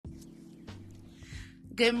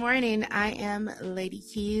Good morning. I am Lady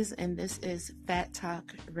Keys, and this is Fat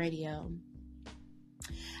Talk Radio.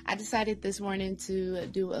 I decided this morning to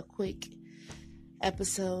do a quick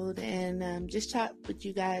episode and just chat with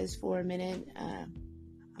you guys for a minute. I'm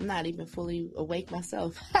not even fully awake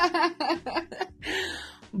myself.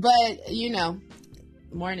 But,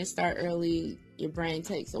 mornings start early. Your brain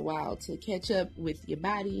takes a while to catch up with your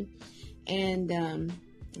body. And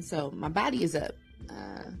so my body is up.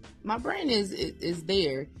 My brain is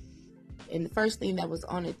there. And the first thing that was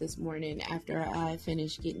on it this morning after I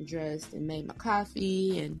finished getting dressed and made my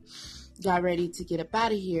coffee and got ready to get up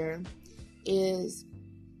out of here is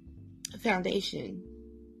foundation.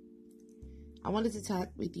 I wanted to talk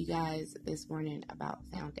with you guys this morning about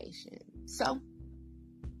foundation. So I'm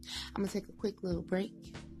going to take a quick little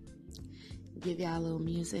break, give y'all a little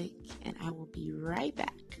music, and I will be right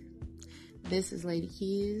back. This is Lady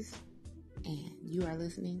Keys, and you are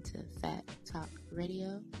listening to Fat Talk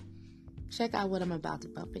Radio. Check out what I'm about to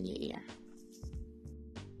bump in your ear.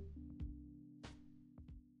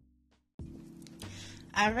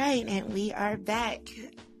 All right, and we are back.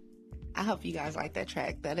 I hope you guys like that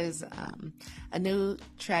track. That is a new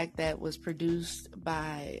track that was produced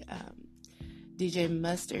by DJ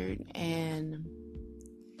Mustard, and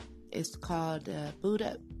it's called Boot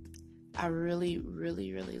Up. I really,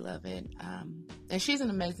 really, really love it. And she's an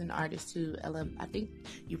amazing artist too. Ella, I think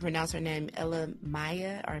you pronounce her name Ella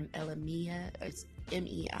Maya or Ella Mia. It's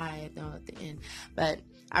M-E-I at the end. But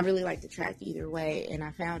I really like the track either way. And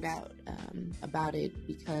I found out about it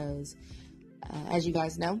because, as you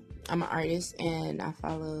guys know, I'm an artist and I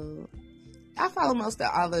follow most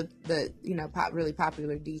of all the really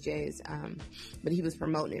popular DJs. But he was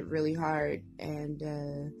promoting it really hard, and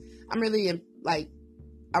I'm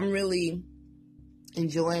really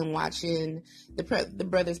enjoying watching the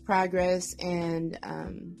brother's progress and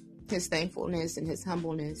his thankfulness and his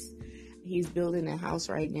humbleness. He's building a house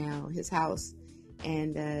right now, his house,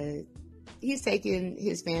 and he's taking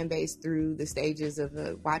his fan base through the stages of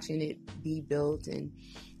watching it be built, and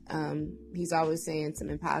he's always saying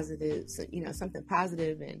something positive, something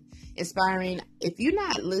positive and inspiring. If you're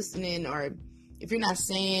not listening or if you're not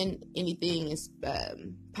saying anything is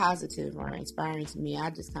positive or inspiring to me, I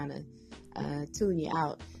just kind of tune you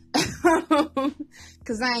out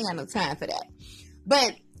because I ain't got no time for that.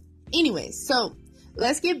 But anyway, so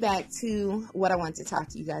let's get back to what I want to talk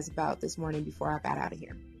to you guys about this morning before I got out of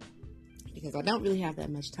here, because I don't really have that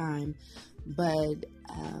much time. But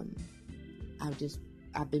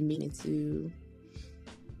I've been meaning to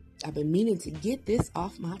get this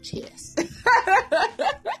off my chest.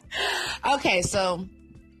 Okay, so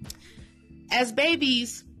as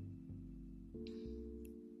babies,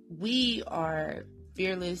 we are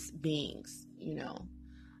fearless beings, and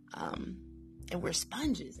we're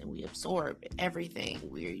sponges and we absorb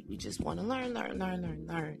everything. We just want to learn.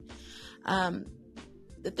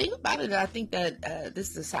 The thing about it, I think that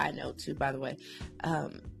this is a side note too, by the way.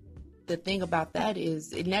 The thing about that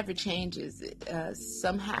is it never changes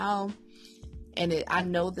somehow, and I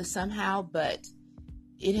know the somehow, but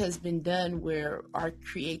it has been done where our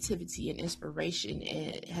creativity and inspiration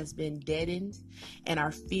has been deadened, and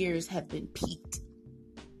our fears have been piqued.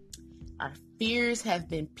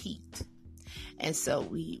 And so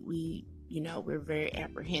we're very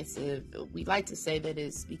apprehensive. We like to say that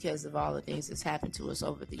it's because of all the things that's happened to us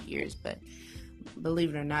over the years, but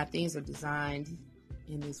believe it or not, things are designed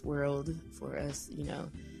in this world for us,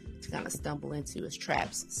 to kind of stumble into as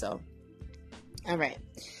traps. So, all right,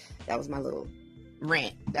 that was my little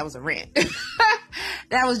rant. That was a rant.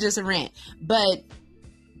 That was just a rant. But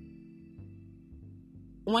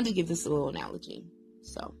I wanted to give this a little analogy.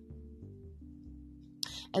 So,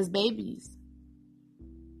 as babies,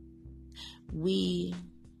 we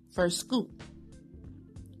first scoot.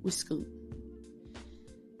 We scoot.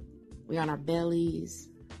 We're on our bellies,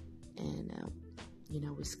 and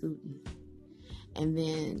we're scooting. And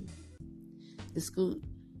then the scoot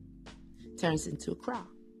turns into a crawl.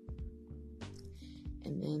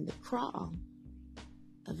 And then the crawl,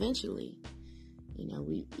 eventually,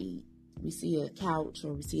 we see a couch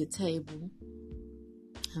or we see a table,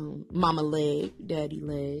 mama leg, daddy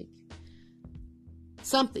leg,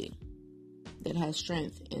 something that has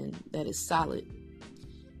strength and that is solid.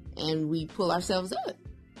 And we pull ourselves up.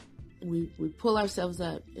 We pull ourselves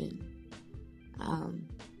up, and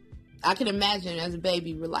I can imagine as a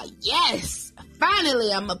baby, we're like, yes,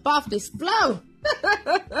 finally, I'm up off this floor.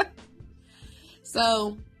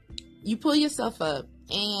 So you pull yourself up,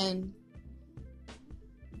 and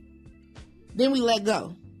then we let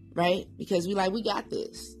go, right? Because we got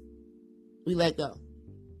this. We let go.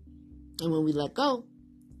 And when we let go,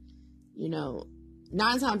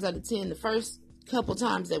 9 times out of 10, the first couple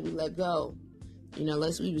times that we let go,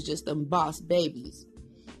 unless we was just them boss babies,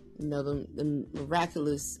 the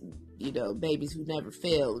miraculous, babies who never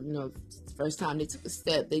failed, first time they took a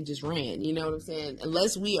step, they just ran, you know what I'm saying?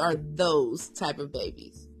 Unless we are those type of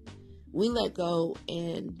babies, we let go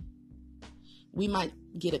and we might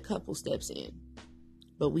get a couple steps in,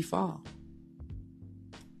 but we fall.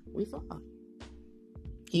 We fall.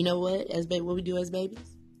 You know what? What we do as babies?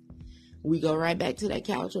 We go right back to that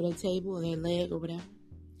couch or that table or that leg or whatever,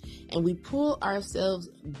 and we pull ourselves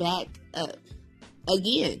back up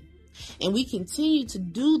again. And we continue to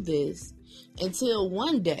do this until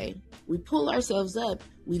one day we pull ourselves up,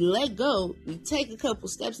 we let go, we take a couple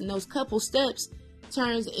steps, and those couple steps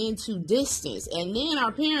turns into distance. And then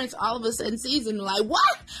our parents all of a sudden sees them like,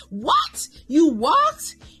 what? You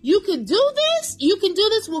walked? You can do this? You can do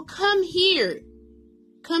this? Well, come here.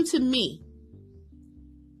 Come to me.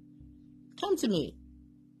 Come to me.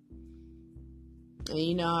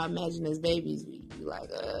 And I imagine as babies, we be like,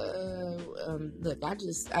 look, I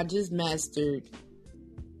just mastered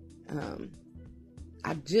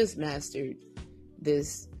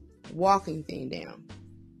this walking thing down,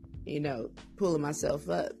 pulling myself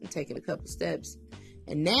up and taking a couple steps.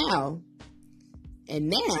 And now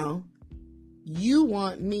you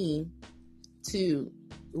want me to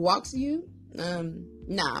walk to you?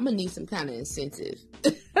 Nah, I'm gonna need some kind of incentive.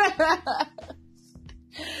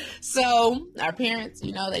 So our parents,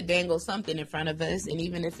 they dangle something in front of us, and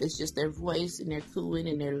even if it's just their voice and they're cooing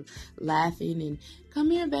and they're laughing and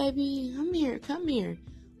come here, baby, come here,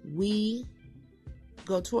 we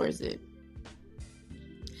go towards it.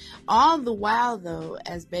 All the while, though,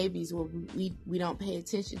 as babies, what we don't pay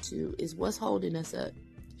attention to is what's holding us up,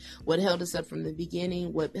 what held us up from the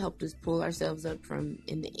beginning, what helped us pull ourselves up from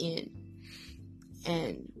in the end.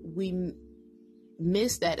 And we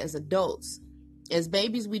miss that as adults. As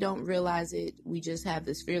babies, we don't realize it. We just have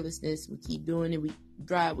this fearlessness. We keep doing it. We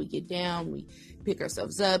drive, we get down, we pick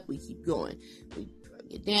ourselves up, we keep going. We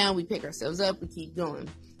get down, we pick ourselves up, we keep going.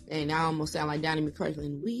 And I almost sound like Donnie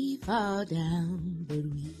McClurkin. We fall down, but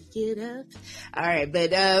we get up. All right,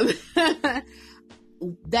 but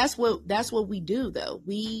that's what we do, though.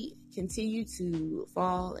 We continue to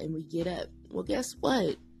fall and we get up. Well, guess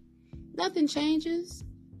what? Nothing changes.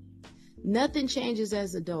 Nothing changes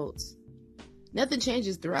as adults. Nothing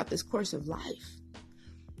changes throughout this course of life.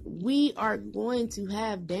 We are going to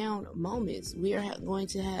have down moments. We are going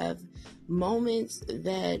to have moments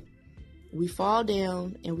that we fall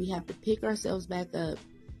down and we have to pick ourselves back up.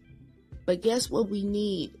 But guess what we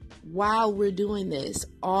need while we're doing this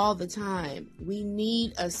all the time? We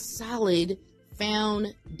need a solid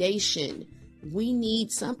foundation. We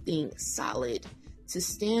need something solid to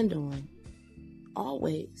stand on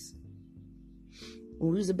always.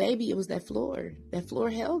 When we was a baby, it was that floor. That floor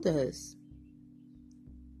held us.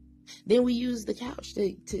 Then we used the couch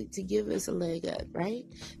to give us a leg up, right?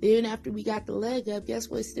 Then after we got the leg up, guess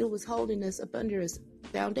what still was holding us up under us?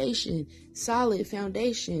 Foundation, solid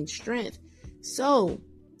foundation, strength. So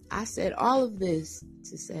I said all of this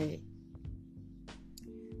to say,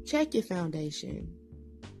 check your foundation.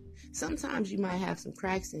 Sometimes you might have some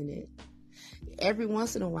cracks in it. Every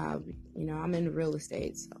once in a while, I'm in real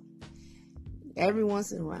estate, so every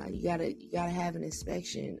once in a while, you gotta have an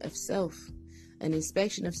inspection of self, and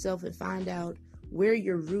find out where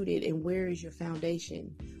you're rooted and where is your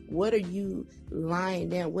foundation. What are you lying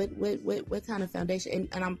down? What kind of foundation?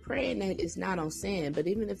 And I'm praying that it's not on sand, but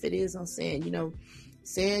even if it is on sand,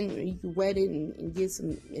 sand, you can wet it and get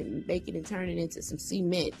some, and make it and turn it into some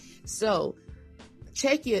cement. So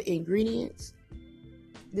check your ingredients.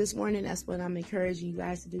 This morning, that's what I'm encouraging you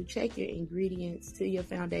guys to do. Check your ingredients to your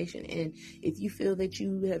foundation. And if you feel that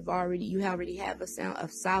you already have a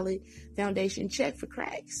solid foundation, check for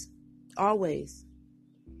cracks. Always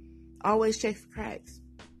check for cracks.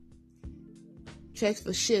 Check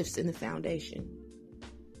for shifts in the foundation.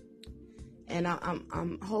 And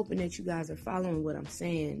I'm hoping that you guys are following what I'm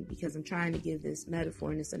saying, because I'm trying to give this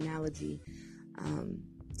metaphor and this analogy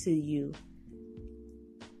to you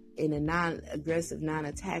in a non-aggressive,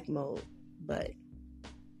 non-attack mode. But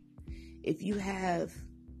if you have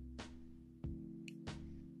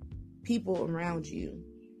people around you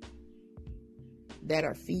that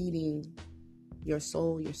are feeding your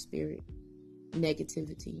soul, your spirit,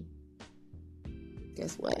 negativity,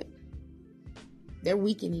 guess what? They're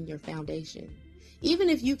weakening your foundation. Even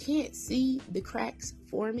if you can't see the cracks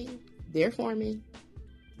forming, they're forming.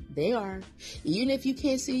 They are. Even if you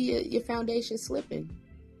can't see your foundation slipping,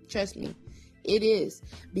 trust me, it is.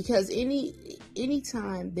 Because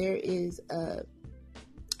anytime there is a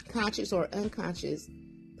conscious or unconscious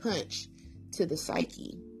punch to the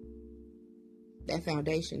psyche. That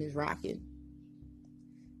foundation is rocking.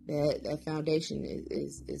 That foundation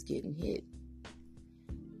is getting hit.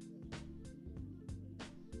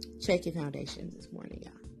 Check your foundation this morning,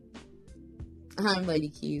 y'all. I'm Lady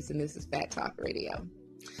Keys, and this is Fat Talk Radio.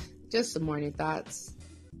 Just some morning thoughts.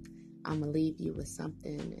 I'm going to leave you with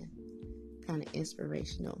something kind of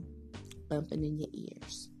inspirational, bumping in your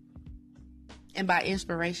ears. And by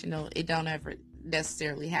inspirational, it don't ever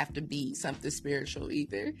necessarily have to be something spiritual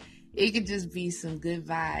either. It could just be some good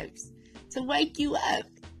vibes to wake you up.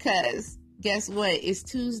 Because guess what? It's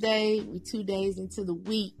Tuesday. We're 2 days into the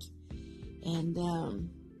week. And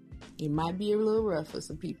it might be a little rough for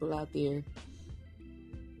some people out there.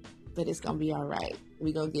 But it's going to be all right.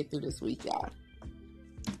 We're going to get through this week, y'all.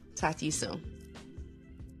 Talk to you soon.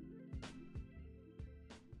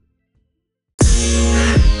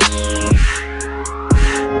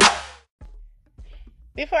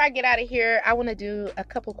 Before I get out of here, I want to do a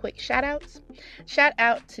couple quick shout outs. Shout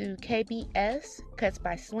out to KBS Cuts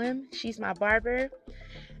by Slim. She's my barber.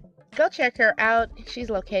 Go check her out. She's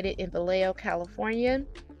located in Vallejo, California.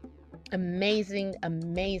 Amazing,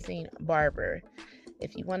 amazing barber.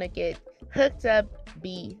 If you want to get hooked up,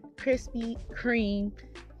 be crispy cream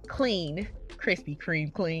clean for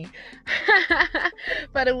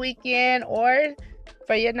the weekend or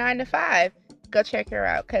for your 9 to 5, go check her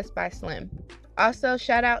out. Cuts by Slim. Also,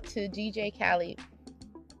 shout out to DJ Khaled.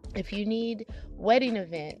 If you need wedding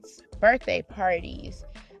events, birthday parties,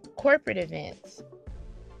 corporate events,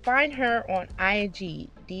 find her on IG,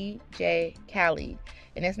 DJ Khaled.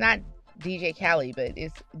 And it's not DJ Khaled, but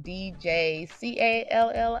it's DJ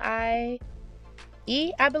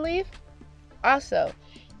Callie, I believe. Also,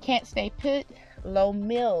 Can't Stay Put, Low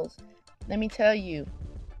Mills. Let me tell you,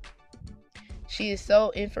 she is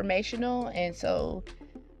so informational and so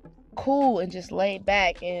cool and just laid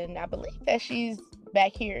back, and I believe that she's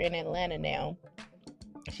back here in Atlanta now.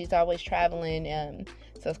 She's always traveling,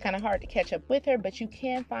 so it's kind of hard to catch up with her, but you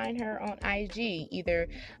can find her on IG either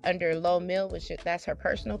under Low Mill, which that's her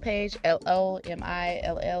personal page,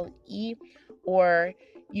 LOMILLE, or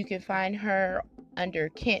you can find her under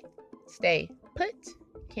Can't Stay Put.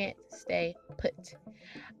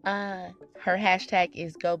 Her hashtag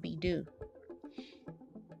is GoBeDo.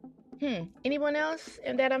 Anyone else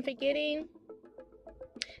that I'm forgetting?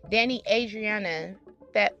 Danny Adriana,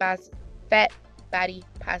 fat body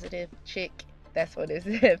positive chick. That's what it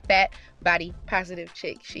is. Fat body positive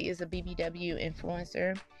chick. She is a BBW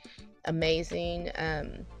influencer. Amazing.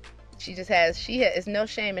 She has no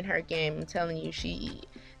shame in her game. I'm telling you, she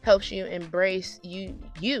helps you embrace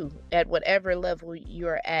you at whatever level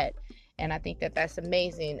you're at. And I think that that's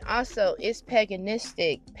amazing. Also, it's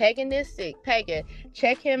Paganistic. Paga.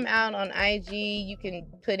 Check him out on IG. You can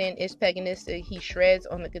put in It's Paganistic. He shreds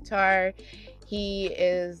on the guitar. He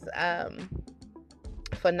is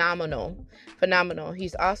phenomenal.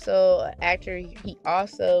 He's also an actor. He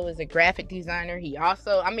also is a graphic designer.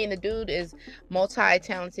 The dude is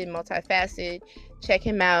multi-talented, multifaceted. Check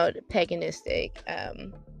him out, Paganistic.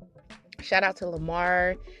 Shout out to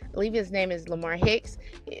Lamar. I believe his name is Lamar Hicks.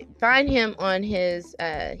 Find him on his,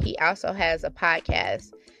 he also has a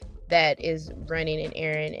podcast that is running and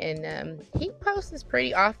airing, and he posts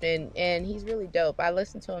pretty often, and he's really dope. I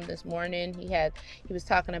listened to him this morning. He was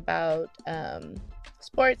talking about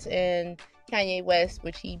sports and Kanye West,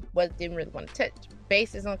 which he didn't really want to touch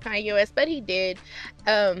bases on Kanye West, but he did.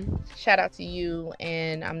 Shout out to you,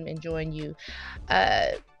 and I'm enjoying you.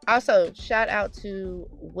 Also, shout out to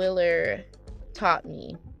Willer Taught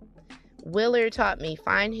Me.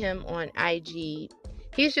 Find him on IG.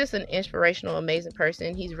 He's just an inspirational, amazing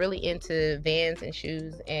person. He's really into Vans and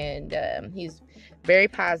shoes, and he's very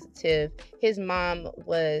positive. His mom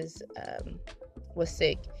was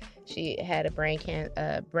sick. She had a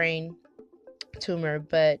brain tumor,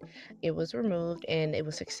 but it was removed and it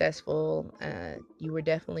was successful. You were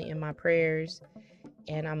definitely in my prayers,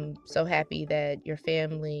 and I'm so happy that your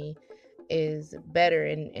family is better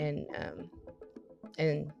and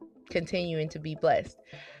continuing to be blessed.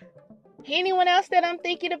 Anyone else that I'm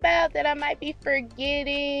thinking about that I might be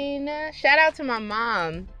forgetting? Shout out to my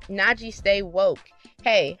mom, Naji Stay Woke.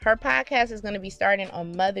 Hey, her podcast is going to be starting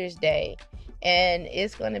on Mother's Day, and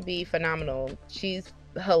it's going to be phenomenal. She's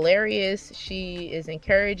hilarious. She is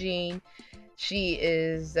encouraging. She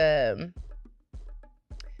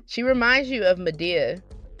reminds you of Medea.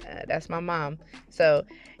 That's my mom. So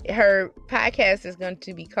her podcast is going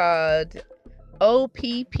to be called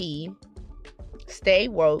OPP Stay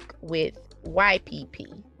Woke with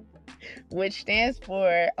YPP. which stands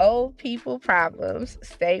for Old People Problems.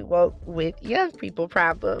 Stay woke with young people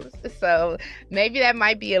problems. So maybe that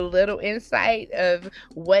might be a little insight of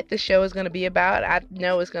what the show is going to be about. I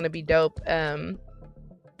know it's going to be dope. And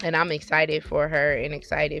I'm excited for her and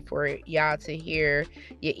excited for y'all to hear,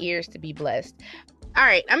 your ears to be blessed. All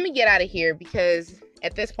right, I'm going to get out of here because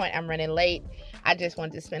at this point I'm running late. I just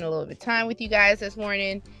wanted to spend a little bit of time with you guys this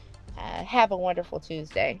morning. Have a wonderful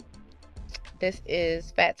Tuesday. This is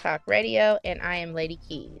Fat Talk Radio, and I am Lady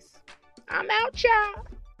Keys. I'm out, y'all.